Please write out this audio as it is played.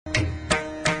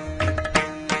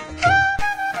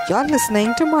You're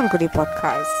listening to Malgudi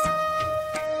podcast.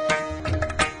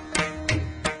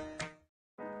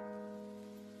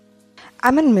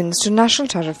 Amendments to National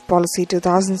Tariff Policy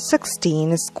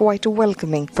 2016 is quite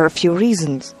welcoming for a few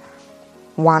reasons.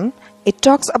 1. It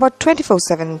talks about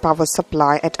 24/7 power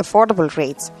supply at affordable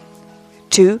rates.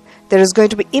 2. There is going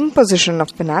to be imposition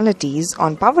of penalties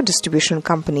on power distribution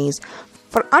companies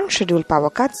for unscheduled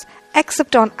power cuts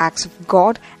except on acts of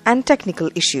God and technical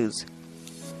issues.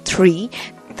 3.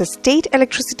 The state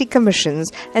electricity commissions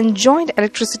and joint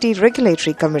electricity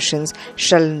regulatory commissions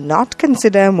shall not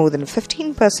consider more than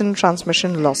 15%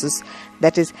 transmission losses,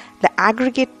 that is, the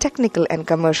aggregate technical and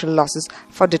commercial losses,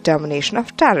 for determination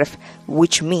of tariff,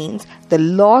 which means the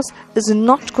loss is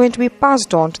not going to be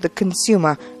passed on to the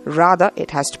consumer, rather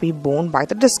it has to be borne by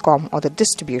the DISCOM or the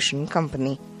distribution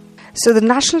company. So the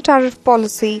National Tariff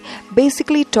Policy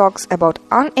basically talks about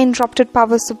uninterrupted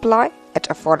power supply at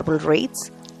affordable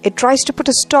rates. It tries to put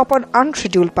a stop on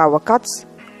unscheduled power cuts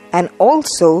and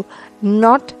also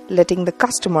not letting the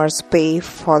customers pay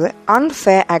for the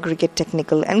unfair aggregate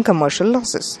technical and commercial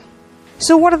losses.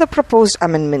 So what are the proposed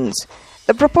amendments?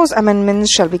 The proposed amendments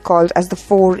shall be called as the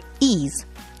 4 E's.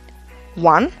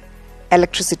 1.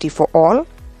 Electricity for all.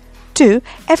 2.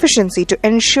 Efficiency to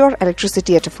ensure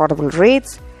electricity at affordable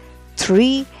rates.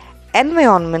 3.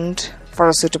 Environment for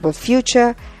a suitable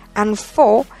future. And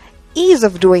 4. Ease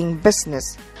of doing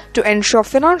business to ensure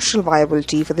financial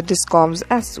viability for the DISCOMs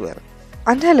as well.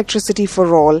 Under Electricity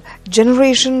for All,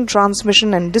 generation,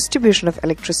 transmission and distribution of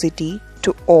electricity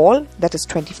to all, that is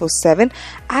 24/7,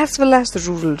 as well as the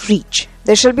rural reach.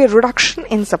 There shall be a reduction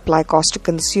in supply cost to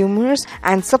consumers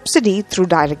and subsidy through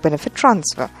direct benefit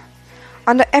transfer.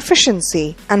 Under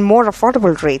efficiency and more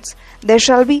affordable rates, there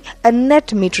shall be a net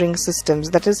metering systems,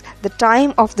 that is the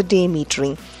time of the day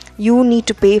metering. You need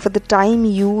to pay for the time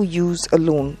you use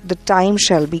alone. The time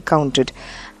shall be counted,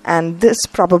 and this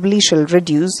probably shall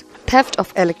reduce theft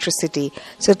of electricity.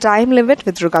 So time limit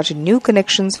with regard to new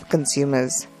connections for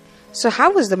consumers. So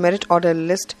how is the merit order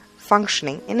list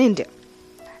functioning in India?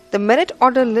 The merit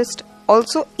order list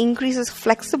also increases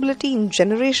flexibility in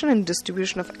generation and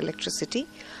distribution of electricity,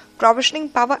 provisioning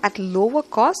power at lower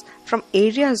cost from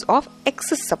areas of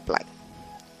excess supply.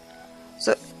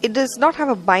 So it does not have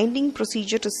a binding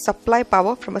procedure to supply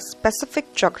power from a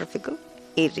specific geographical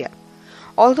area.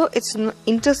 Although its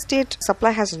interstate supply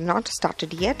has not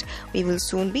started yet, we will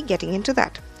soon be getting into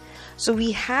that. So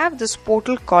we have this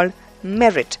portal called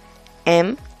MERIT,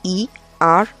 MERIT,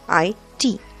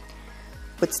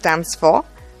 which stands for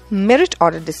Merit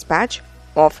Order Dispatch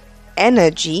of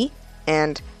Energy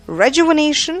and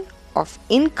Rejuvenation of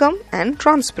Income and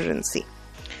Transparency.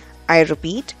 I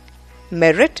repeat,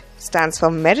 MERIT stands for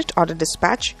Merit Order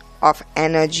Dispatch of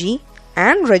Energy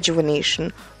and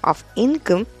Rejuvenation of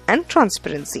Income and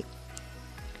Transparency.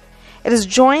 It is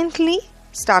jointly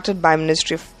started by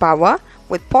Ministry of Power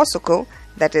with POSOCO,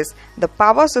 that is the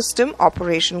Power System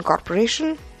Operation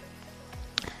Corporation,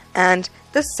 and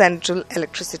the Central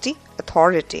Electricity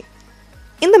Authority.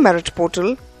 In the Merit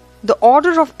portal, the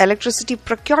order of electricity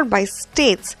procured by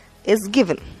states is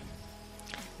given.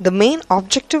 The main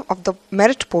objective of the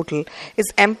Merit portal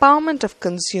is empowerment of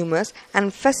consumers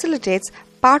and facilitates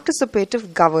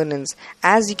participative governance,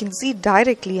 as you can see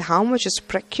directly how much is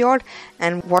procured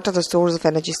and what are the sources of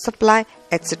energy supply,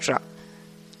 etc.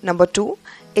 Number 2,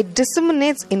 it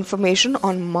disseminates information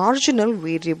on marginal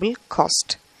variable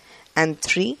cost. And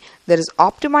 3, there is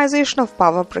optimization of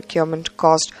power procurement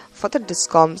cost for the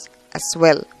DISCOMs as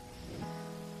well.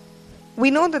 We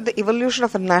know that the evolution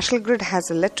of a national grid has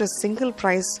led to a single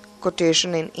price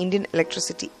quotation in Indian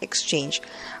Electricity Exchange,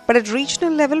 but at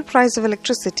regional level price of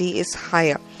electricity is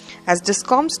higher, as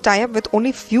DISCOMs tie up with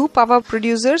only few power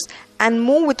producers and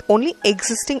more with only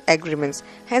existing agreements.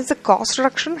 Hence the cost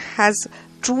reduction has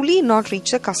truly not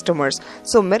reached the customers.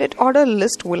 So merit order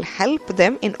list will help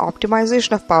them in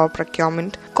optimization of power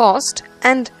procurement cost,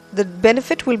 and the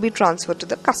benefit will be transferred to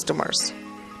the customers.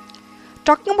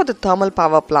 Talking about the thermal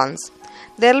power plants,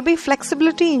 there will be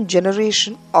flexibility in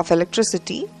generation of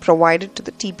electricity provided to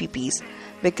the TPPs,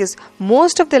 because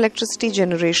most of the electricity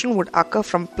generation would occur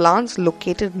from plants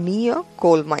located near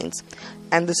coal mines,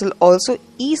 and this will also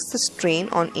ease the strain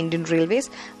on Indian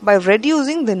Railways by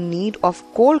reducing the need of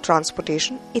coal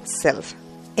transportation itself.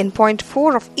 In point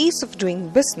 4 of ease of doing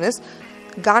business,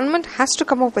 government has to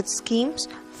come up with schemes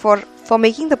for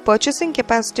making the purchasing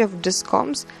capacity of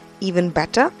DISCOMs even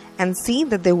better and see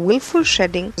that their willful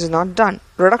shedding is not done.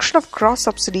 Reduction of cross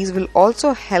subsidies will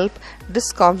also help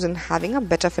DISCOMs in having a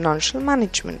better financial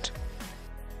management.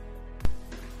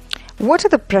 What are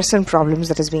the present problems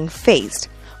that is being faced?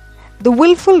 The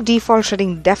willful default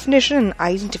shedding definition and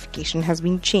identification has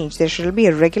been changed. There shall be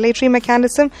a regulatory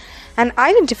mechanism and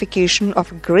identification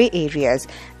of grey areas.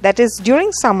 That is,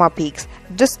 during summer peaks,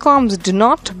 DISCOMs do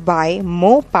not buy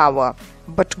more power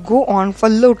but go on for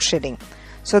load shedding.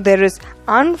 So there is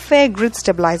unfair grid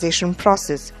stabilization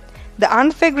process. The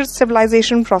unfair grid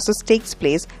stabilization process takes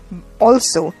place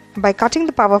also by cutting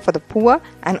the power for the poor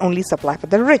and only supply for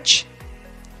the rich.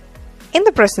 In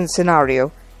the present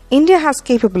scenario, India has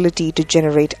capability to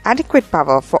generate adequate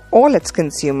power for all its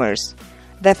consumers.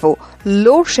 Therefore,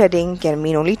 load shedding can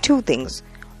mean only two things.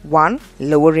 1.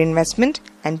 Lower investment,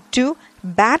 and 2.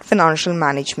 Bad financial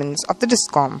management of the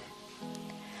DISCOM.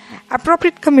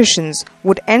 Appropriate commissions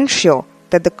would ensure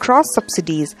that the cross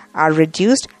subsidies are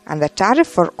reduced and the tariff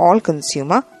for all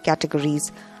consumer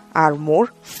categories are more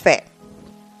fair.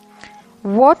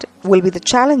 What will be the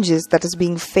challenges that is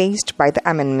being faced by the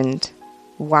amendment?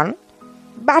 1.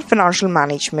 Bad financial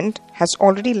management has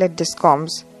already led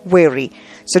DISCOMs wary,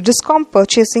 so DISCOM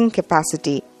purchasing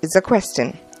capacity is a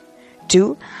question.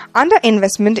 2.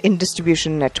 Underinvestment in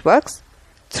distribution networks.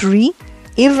 3.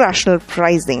 Irrational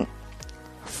pricing.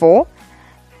 4.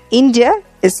 India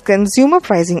is consumer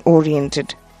pricing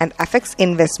oriented and affects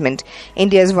investment.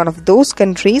 India is one of those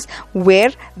countries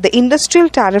where the industrial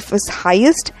tariff is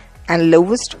highest and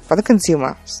lowest for the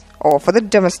consumers or for the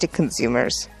domestic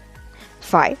consumers.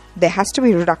 5. There has to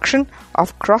be reduction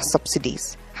of cross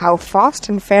subsidies. How fast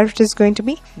and fair it is going to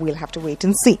be, we'll have to wait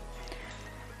and see.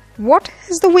 What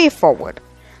is the way forward?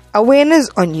 Awareness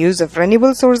on use of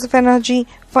renewable sources of energy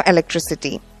for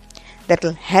electricity. That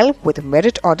will help with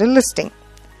merit order listing.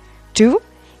 2.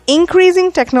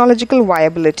 Increasing technological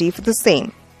viability for the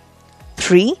same.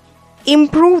 3.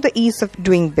 Improve the ease of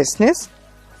doing business.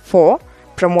 4.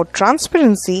 Promote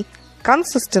transparency,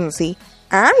 consistency,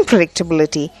 and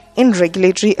predictability in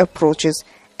regulatory approaches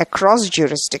across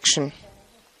jurisdiction.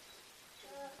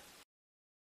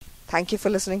 Thank you for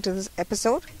listening to this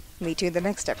episode. Meet you in the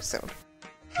next episode.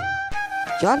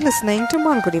 You're listening to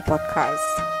Malgudi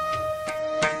Podcast.